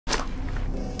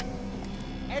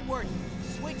Edward,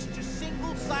 switch to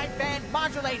single sideband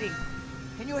modulating.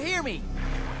 Can you hear me?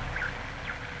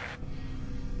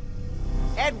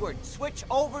 Edward, switch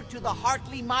over to the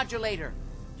Hartley modulator.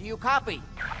 Do you copy?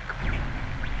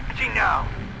 Gee, now.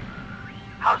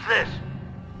 How's this?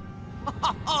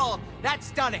 Oh, that's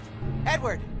done it.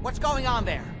 Edward, what's going on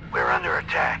there? We're under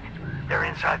attack. They're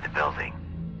inside the building.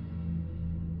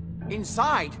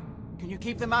 Inside? Can you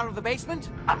keep them out of the basement?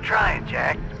 I'm trying,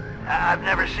 Jack. I've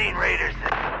never seen raiders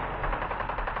that...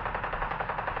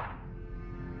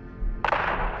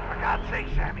 For God's sake,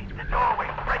 Sammy, the doorway,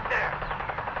 right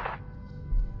there.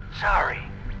 Sorry.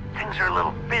 Things are a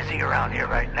little busy around here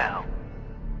right now.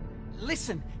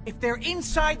 Listen, if they're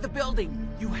inside the building,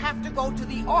 you have to go to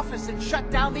the office and shut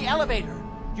down the elevator.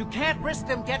 You can't risk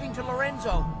them getting to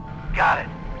Lorenzo. Got it.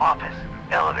 Office.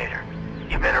 Elevator.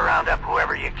 You better round up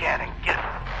whoever you can and get...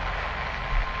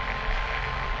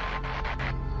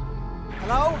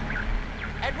 Hello?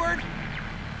 Edward?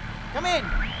 Come in!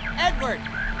 Edward!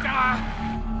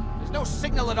 There's no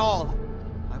signal at all.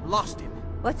 I've lost him.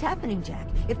 What's happening, Jack?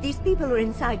 If these people are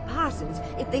inside Parsons,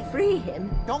 if they free him...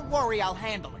 Don't worry, I'll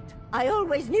handle it. I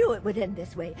always knew it would end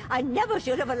this way. I never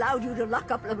should have allowed you to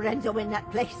lock up Lorenzo in that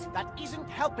place. That isn't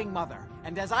helping, Mother.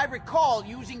 And as I recall,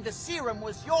 using the serum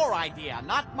was your idea,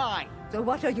 not mine. So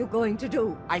what are you going to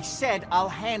do? I said I'll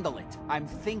handle it. I'm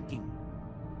thinking.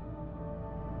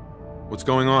 What's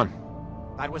going on?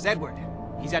 That was Edward.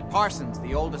 He's at Parsons,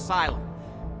 the old asylum.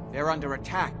 They're under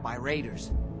attack by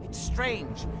raiders. It's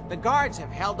strange. The guards have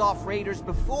held off raiders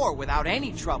before without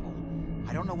any trouble.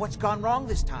 I don't know what's gone wrong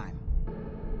this time.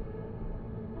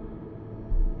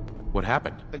 What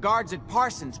happened? The guards at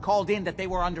Parsons called in that they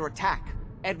were under attack.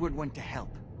 Edward went to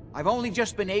help. I've only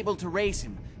just been able to raise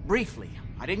him. Briefly.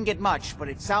 I didn't get much, but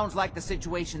it sounds like the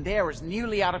situation there is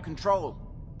nearly out of control.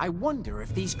 I wonder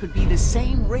if these could be the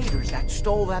same raiders that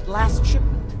stole that last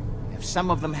shipment. If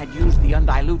some of them had used the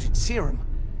undiluted serum,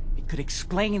 it could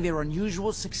explain their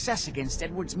unusual success against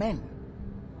Edward's men.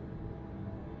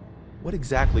 What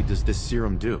exactly does this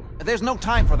serum do? There's no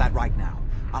time for that right now.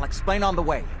 I'll explain on the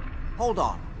way. Hold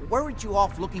on. Weren't you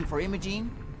off looking for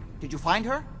Imogene? Did you find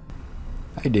her?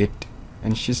 I did,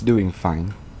 and she's doing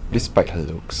fine, despite her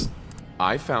looks.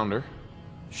 I found her.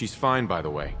 She's fine, by the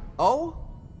way. Oh?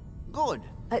 Good.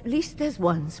 At least there's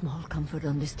one small comfort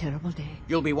on this terrible day.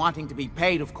 You'll be wanting to be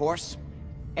paid, of course.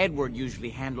 Edward usually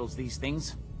handles these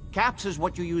things. Caps is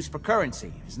what you use for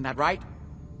currency, isn't that right?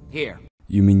 Here.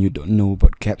 You mean you don't know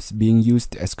about caps being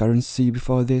used as currency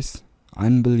before this?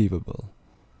 Unbelievable.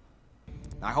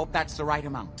 I hope that's the right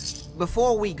amount.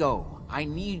 Before we go, I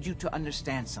need you to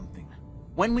understand something.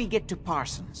 When we get to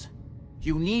Parsons,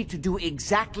 you need to do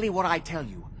exactly what I tell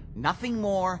you. Nothing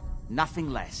more, nothing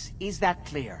less. Is that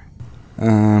clear?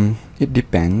 It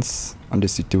depends on the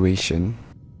situation.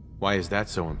 Why is that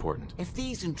so important? If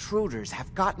these intruders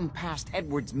have gotten past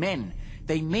Edward's men,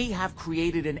 they may have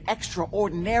created an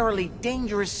extraordinarily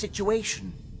dangerous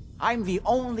situation. I'm the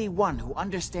only one who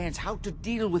understands how to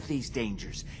deal with these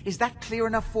dangers. Is that clear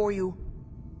enough for you?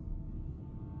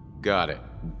 Got it.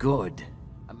 Good.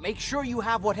 Make sure you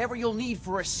have whatever you'll need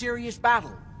for a serious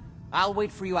battle. I'll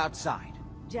wait for you outside.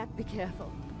 Jack, be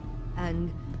careful.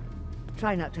 And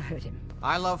try not to hurt him.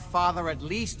 I love Father at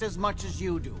least as much as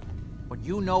you do. But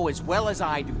you know as well as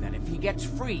I do that if he gets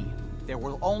free, there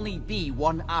will only be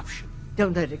one option.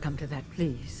 Don't let it come to that,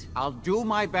 please. I'll do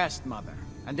my best, Mother.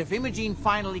 And if Imogene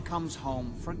finally comes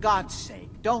home, for God's sake,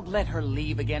 don't let her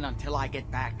leave again until I get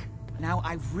back. Now,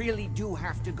 I really do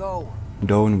have to go.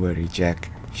 Don't worry, Jack.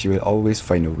 She will always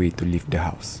find a way to leave the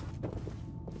house.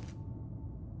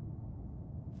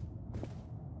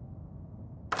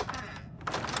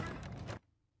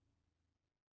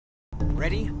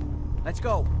 Ready? Let's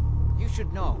go. You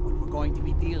should know what we're going to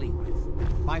be dealing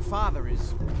with. My father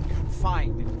is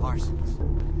confined in Parsons.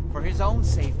 For his own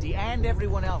safety and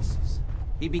everyone else's.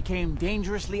 He became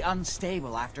dangerously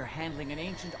unstable after handling an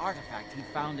ancient artifact he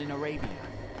found in Arabia.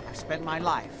 I've spent my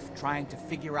life trying to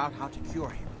figure out how to cure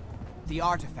him. The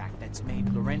artifact that's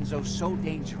made Lorenzo so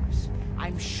dangerous.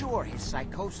 I'm sure his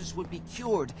psychosis would be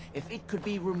cured if it could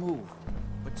be removed.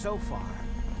 But so far,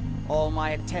 all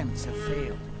my attempts have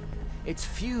failed. It's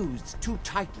fused too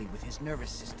tightly with his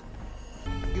nervous system.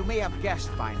 You may have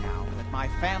guessed by now that my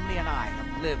family and I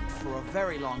have lived for a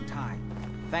very long time,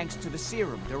 thanks to the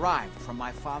serum derived from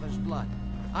my father's blood.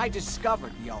 I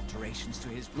discovered the alterations to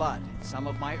his blood in some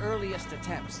of my earliest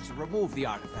attempts to remove the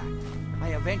artifact.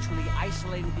 I eventually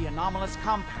isolated the anomalous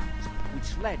compounds,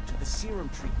 which led to the serum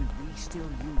treatment we still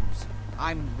use.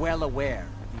 I'm well aware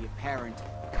of the apparent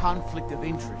conflict of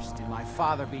interest in my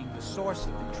father being the source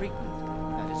of the treatment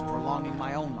that is prolonging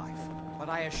my own life. But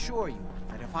I assure you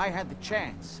that but if I had the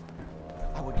chance,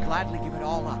 I would gladly give it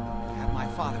all up to have my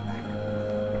father back,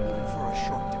 even for a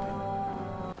short time.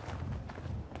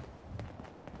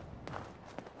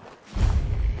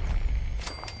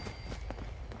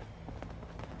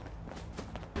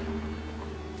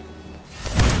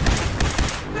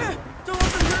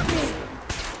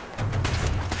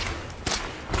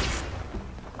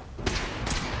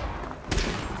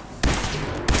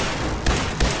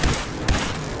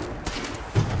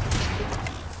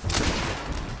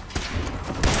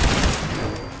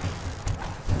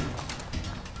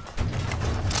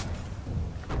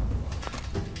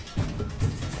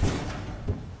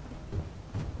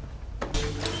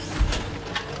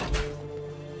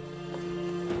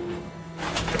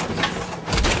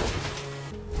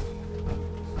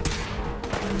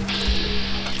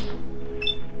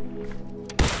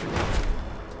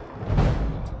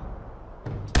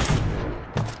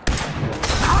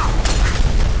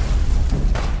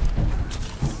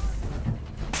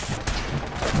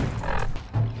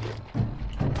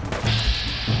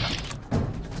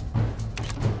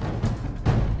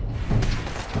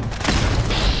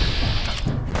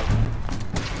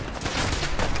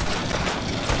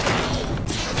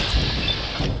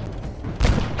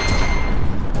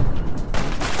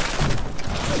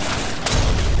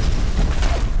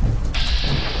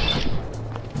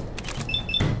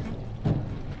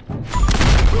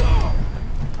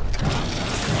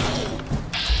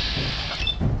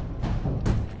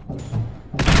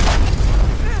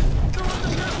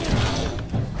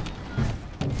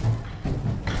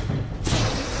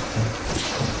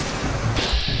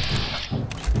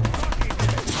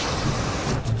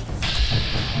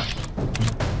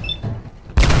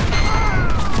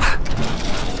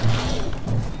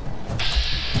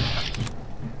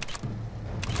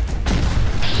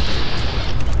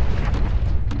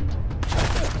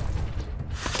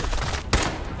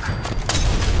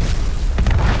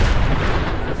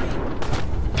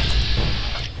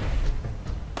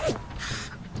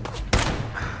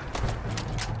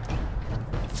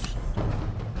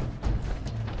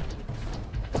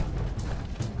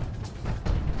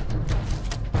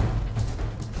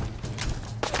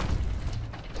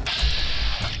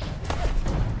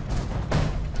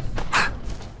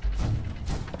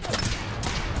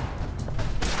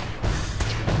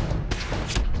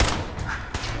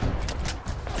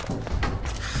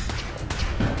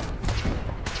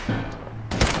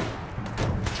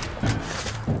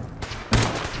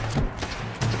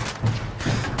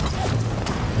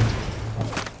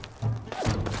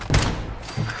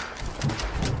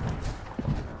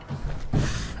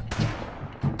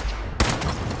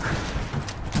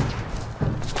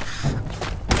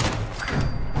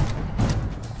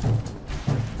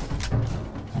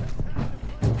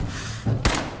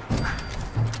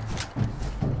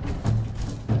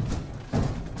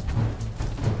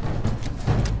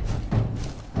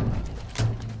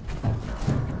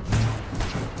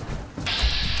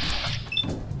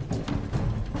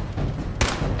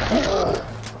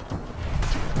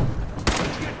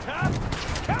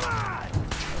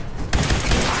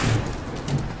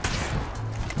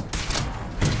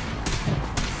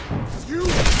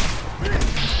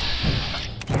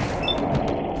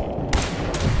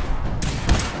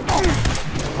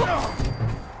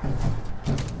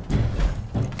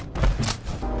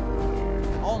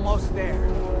 Almost there.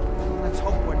 Let's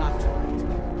hope we're not too late.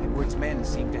 Edward's men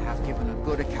seem to have given a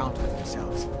good account of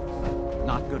themselves.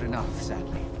 Not good enough,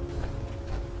 sadly.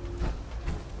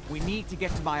 We need to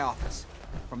get to my office.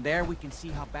 From there we can see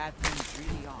how bad things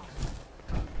really are.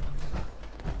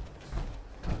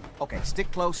 Okay,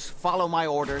 stick close, follow my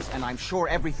orders, and I'm sure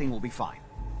everything will be fine.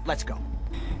 Let's go.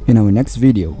 In our next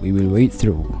video, we will wade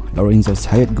through Lorenzo's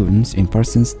hired goons in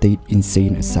Parsons State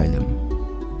Insane Asylum.